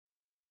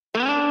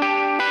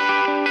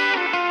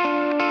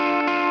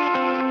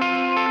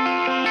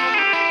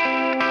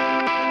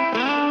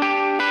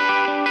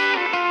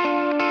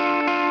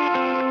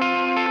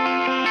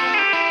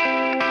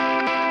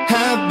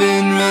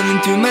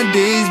running through my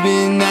days,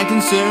 been acting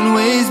certain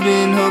ways,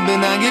 been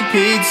hoping I get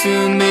paid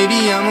soon.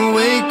 Maybe I'm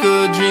awake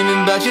or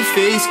dreaming about your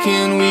face.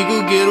 Can we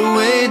go get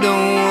away?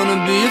 Don't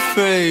wanna be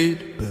afraid.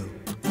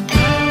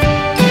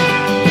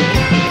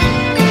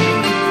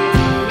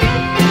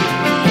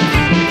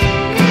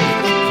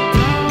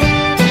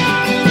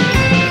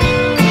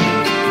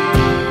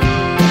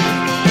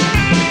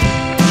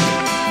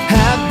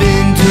 I've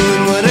been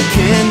doing what I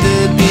can to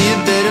be a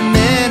better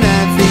man.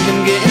 I think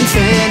I'm getting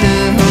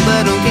tanner, hope I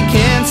don't get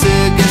cancer.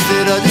 Guess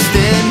that I'll just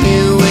stand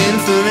here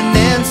waiting for an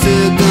answer.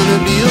 Gonna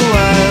be a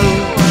while.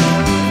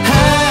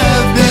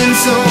 I've been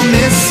so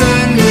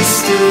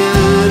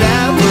misunderstood,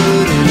 I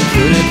wouldn't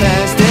put it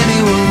past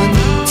anyone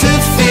to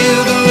feel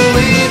the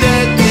way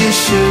that they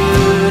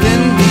should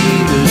and be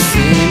the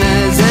same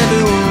as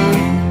everyone,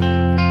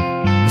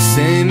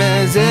 same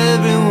as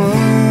everyone.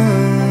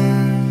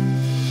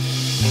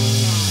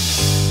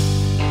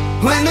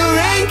 When the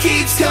rain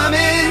keeps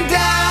coming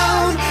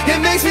down, it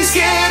makes me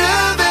scared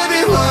of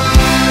everyone.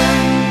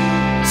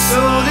 So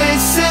they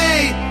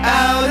say,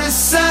 out of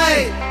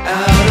sight,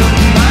 out of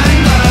my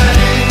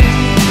mind.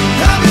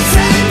 I'm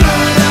insane,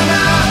 but I'm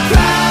not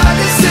proud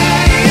to say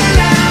it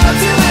out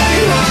to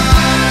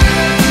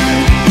anyone.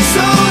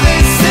 So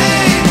they say,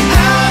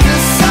 out of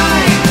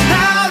sight,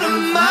 out of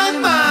my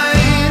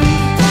mind.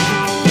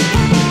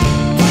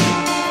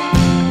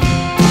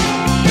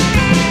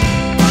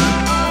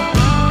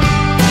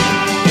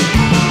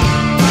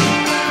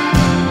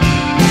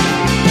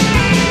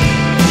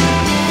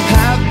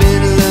 I've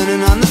been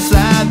learning on the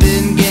fly,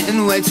 been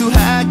getting way too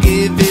high,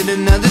 give it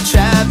another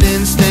try.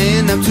 Been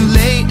staying up too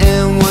late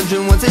and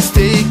wondering what's at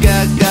stake.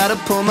 I gotta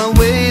pull my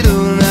weight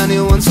around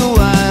here once a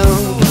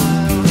while.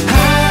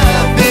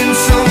 I've been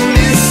so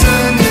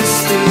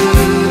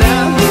misunderstood, I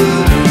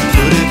wouldn't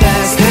put it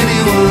past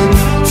anyone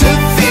to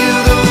feel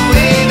the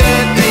way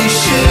that they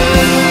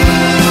should.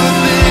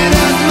 Open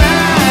up my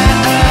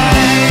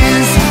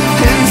eyes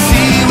and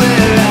see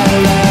where I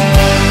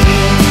lie.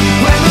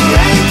 When the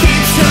rain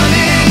keeps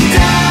coming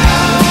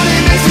down,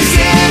 it makes me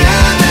scared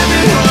of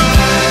everyone.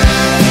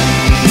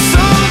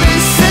 So they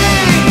say,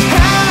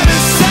 out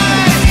of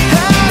sight,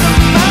 out of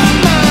my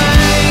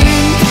mind.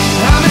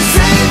 I'm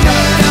insane,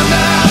 but I'm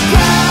not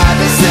proud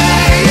to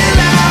say it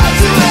out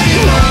to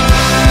anyone.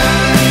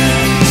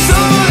 So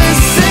they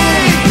say,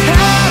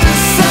 out of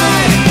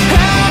sight,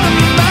 out of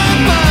my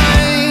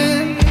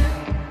mind.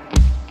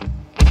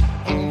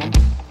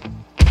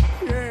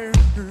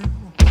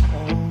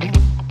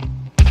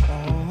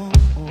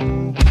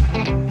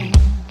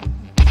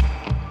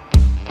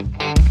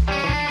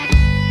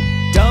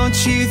 Don't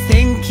you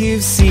think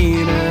you've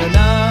seen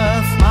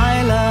enough,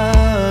 my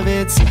love?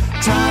 It's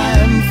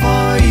time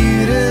for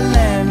you to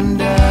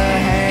lend a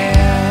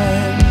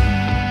hand.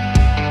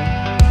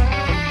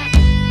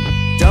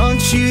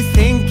 Don't you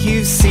think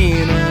you've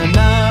seen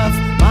enough,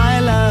 my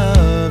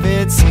love?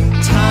 It's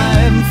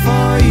time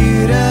for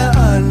you to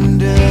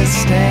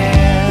understand.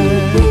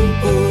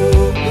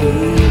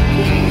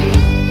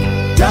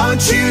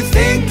 Don't you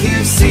think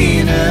you've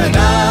seen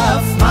enough?